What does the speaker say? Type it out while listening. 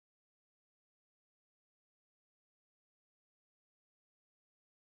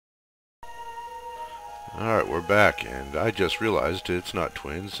Alright, we're back, and I just realized it's not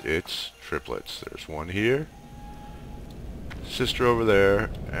twins, it's triplets. There's one here, sister over there,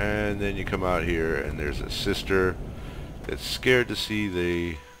 and then you come out here and there's a sister that's scared to see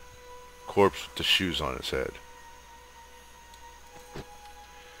the corpse with the shoes on its head.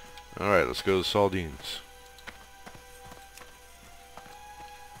 Alright, let's go to Saldines.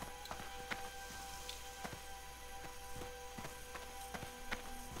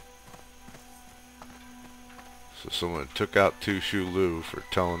 So someone took out Two-Shoe Lou for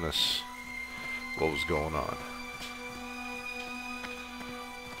telling us what was going on.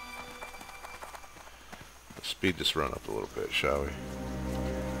 Let's speed this run up a little bit, shall we?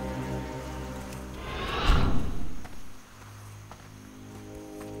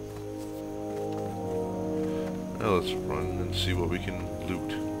 Now let's run and see what we can loot.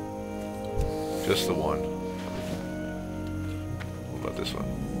 Just the one. What about this one?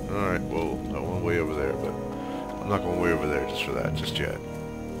 Alright, well, I went way over there, but I'm not going way over there just for that, just yet.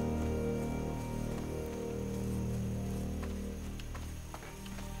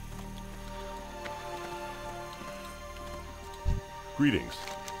 Greetings.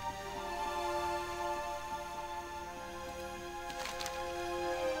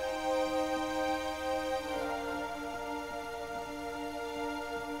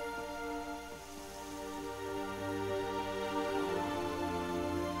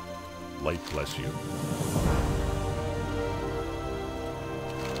 Light bless you.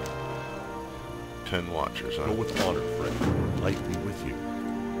 Ten watchers, huh? Go with honor, friend. Light be with you.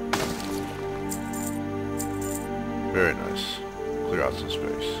 Very nice. Clear out some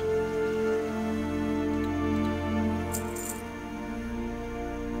space.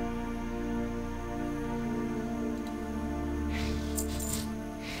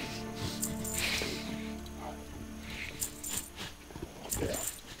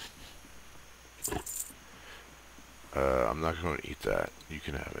 I'm not going to eat that. You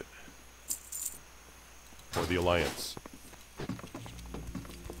can have it. For the Alliance.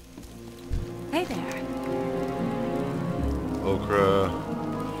 Hey there. Okra,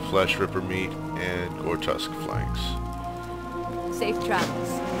 flesh ripper meat, and gore tusk flanks. Safe travels.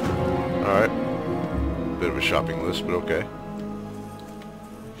 Alright. Bit of a shopping list, but okay.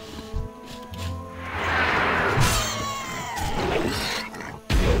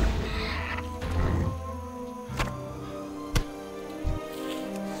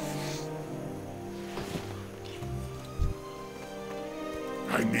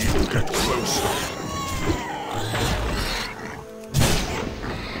 I need to get closer.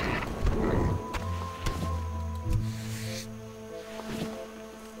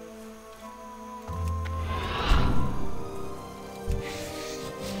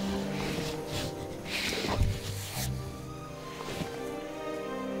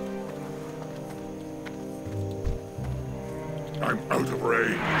 I'm out of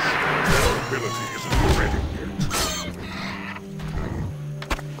range. Their ability isn't ready yet.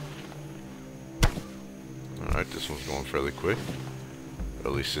 Alright, this one's going fairly quick. Or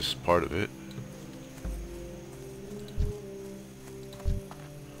at least this is part of it.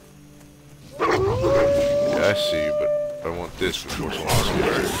 Yeah, I see you, but I want this before someone else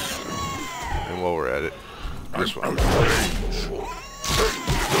gets it. And while we're at it, this one.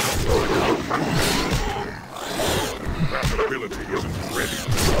 That ability isn't ready.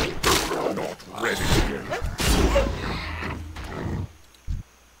 Not ready yet.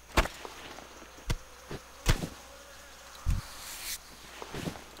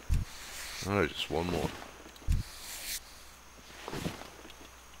 Alright, just one more.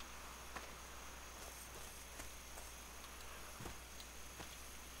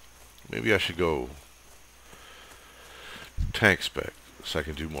 Maybe I should go tank spec so I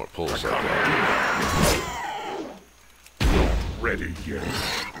can do more pulls like that. Not ready yet.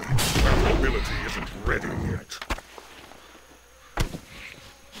 That ability isn't ready yet.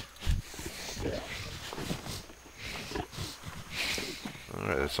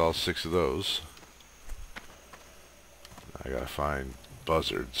 Alright, that's all 6 of those. I gotta find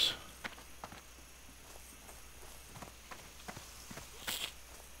buzzards.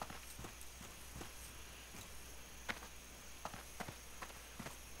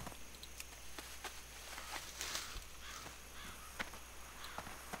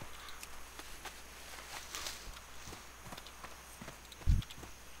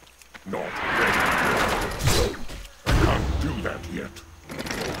 Not ready yet. I can't do that yet.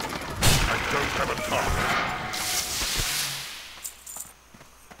 I don't have a target.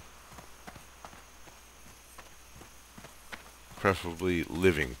 Preferably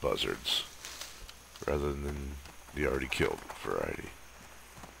living buzzards, rather than the already killed variety.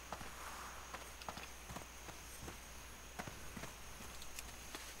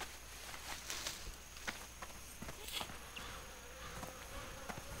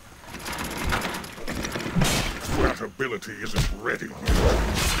 That ability isn't ready yet.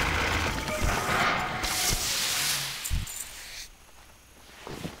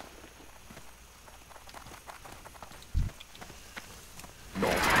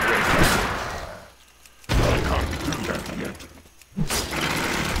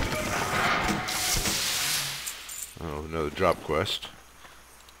 Oh, another drop quest.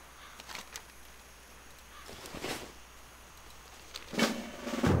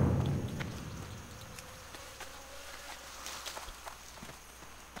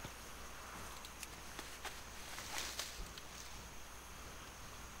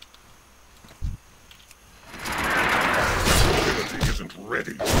 Ability isn't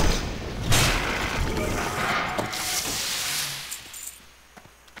ready.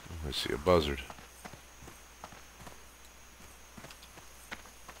 I see a buzzard.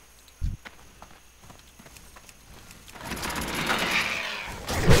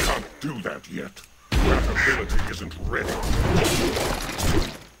 Do that yet. That ability isn't ready.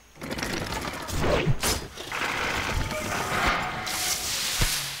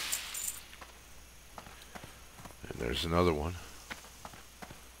 And there's another one.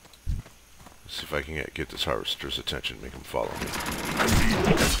 Let's see if I can get this harvester's attention, make him follow me. I need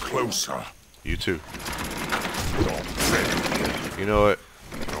to get closer. You too. Not ready. You know what?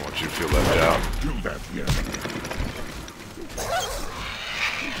 I don't want you to feel left out. Do that yet.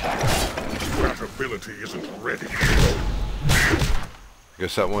 That ability isn't ready.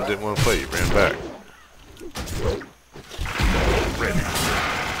 Guess that one didn't want to play. You ran back. Not ready. I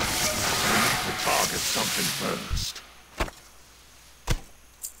need to target something first.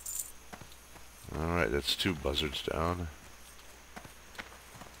 Alright, that's 2 buzzards down.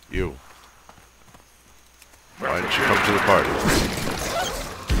 You. Why didn't you come to the party?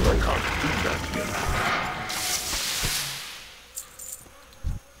 I can't do that yet.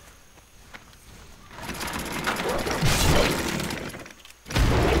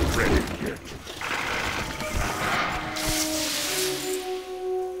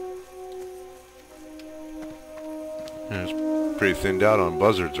 Yeah, it's pretty thinned out on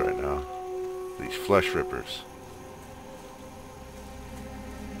buzzards right now. These flesh rippers.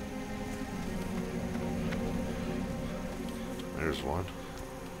 There's one.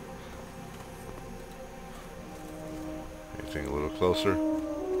 Anything a little closer?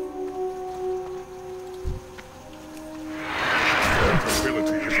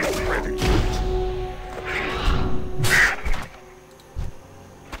 Ability isn't ready.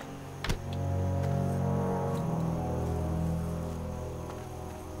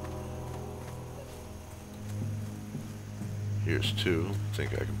 Here's 2.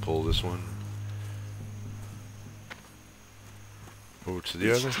 Think I can pull this one over to the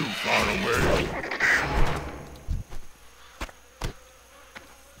It's other. too far away.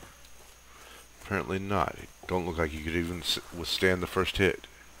 Apparently not. It don't look like you could even withstand the first hit.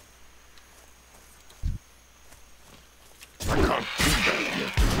 I can't do that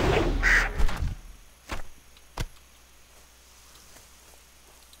yet.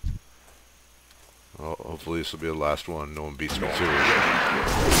 Well, hopefully this will be the last one. No one beats me to it.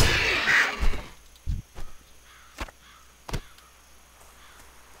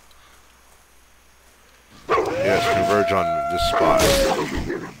 Yes, converge on this spot.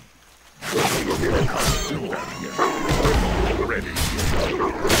 Ready.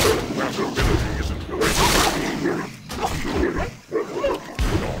 That ability isn't ready.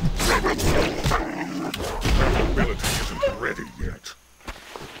 That ability isn't ready yet.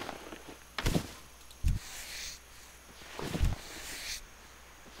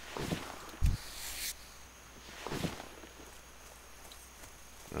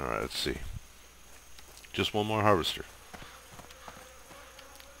 Alright, let's see. Just one more harvester.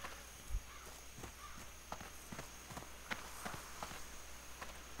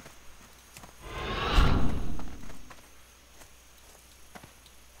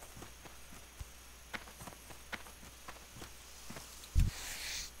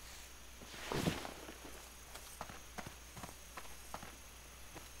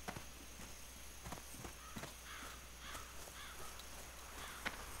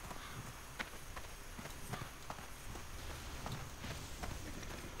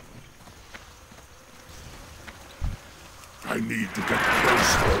 I need to get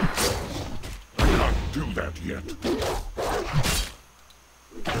closer. I can't do that yet.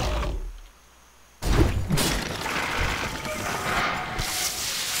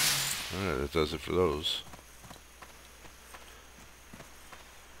 Alright, that does it for those.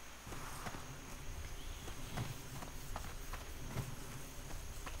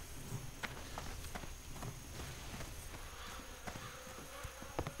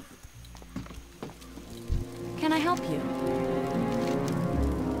 Can I help help you.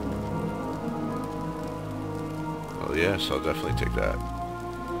 Oh yes, I'll definitely take that.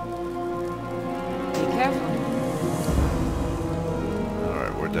 Be careful.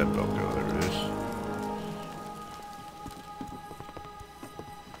 Alright, where'd that belt go? There it is.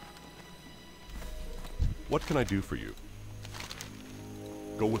 What can I do for you?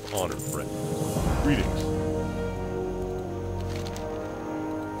 Go with honor, friend. Greetings.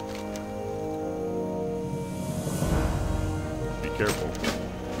 Be careful.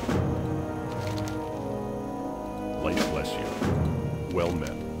 Light bless you. Well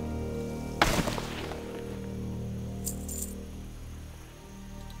met.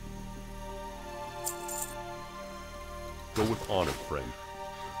 Go with honor, friend.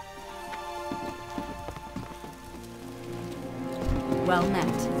 Well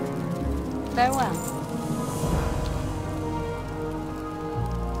met. Farewell.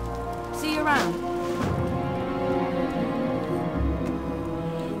 See you around.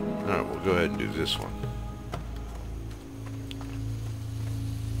 Alright, we'll go ahead and do this one.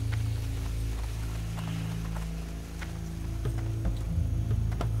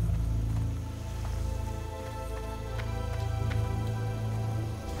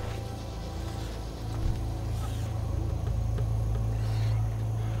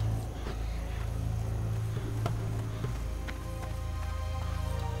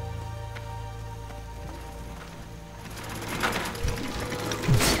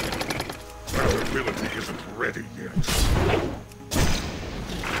 Our ability isn't ready yet.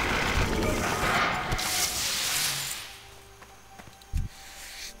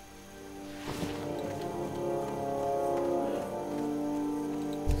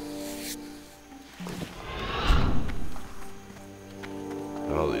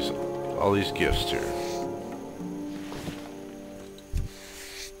 All these gifts here.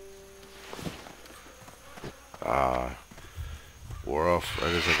 Wore off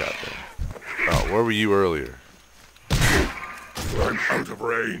right as I got there. Oh, where were you earlier? I'm out of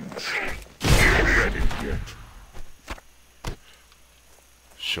range. Not ready yet.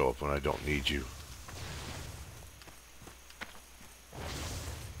 Show up when I don't need you.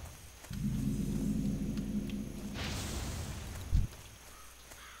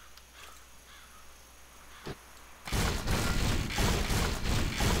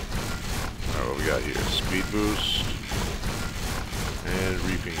 Alright, what we got here? Speed boost and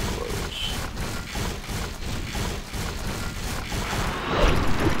reaping blows.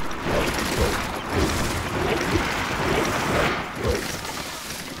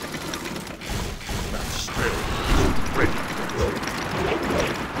 That spell isn't ready yet.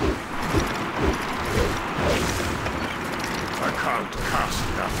 I can't cast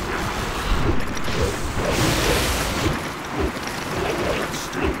that yet. That's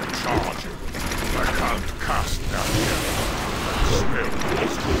still recharging. I can't cast that yet. That spell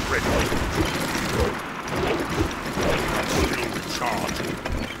isn't ready yet. That's still recharging.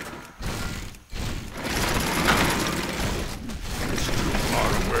 It's too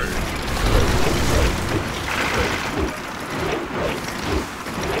far away.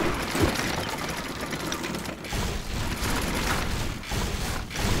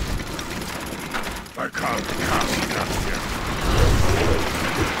 I can't cast that yet.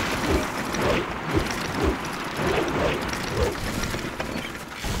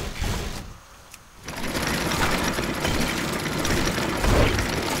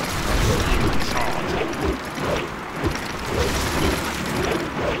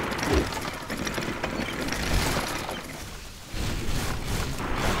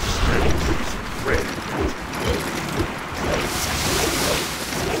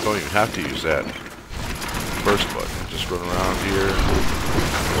 Don't even have to use that first button. Just run around here.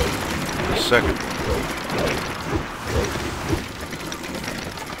 The second one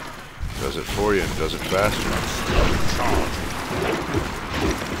does it for you and does it faster.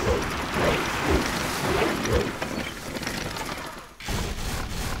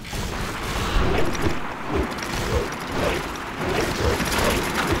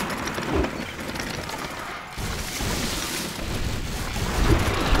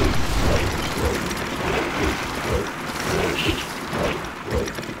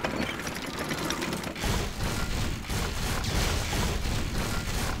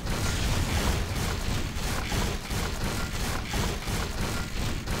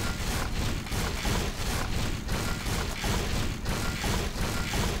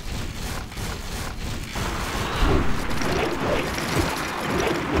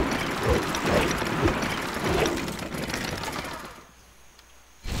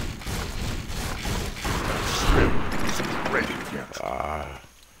 Ready yet.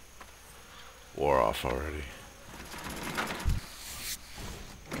 Wore off already.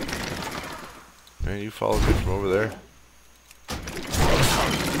 Man, you followed me from over there. Can't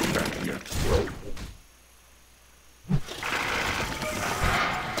do that yet.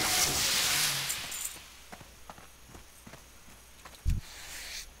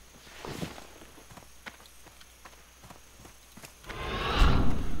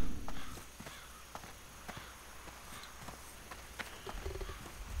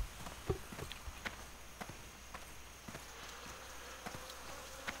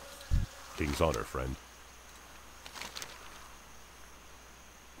 King's honor, friend.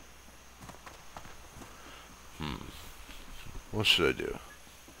 What should I do?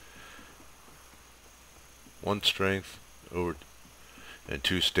 1 strength over and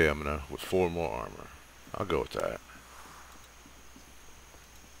 2 stamina with 4 more armor. I'll go with that.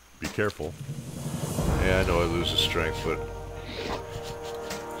 Be careful. Yeah, I know I lose the strength, but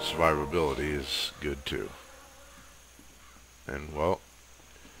survivability is good too. And well,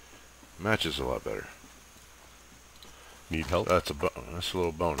 match is a lot better. Need help? That's a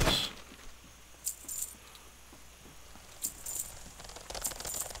little bonus.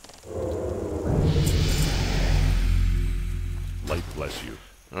 Light bless you.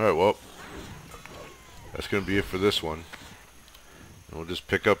 Alright, well, that's going to be it for this one. And we'll just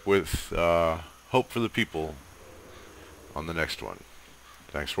pick up with Hope for the People on the next one.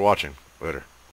 Thanks for watching. Later.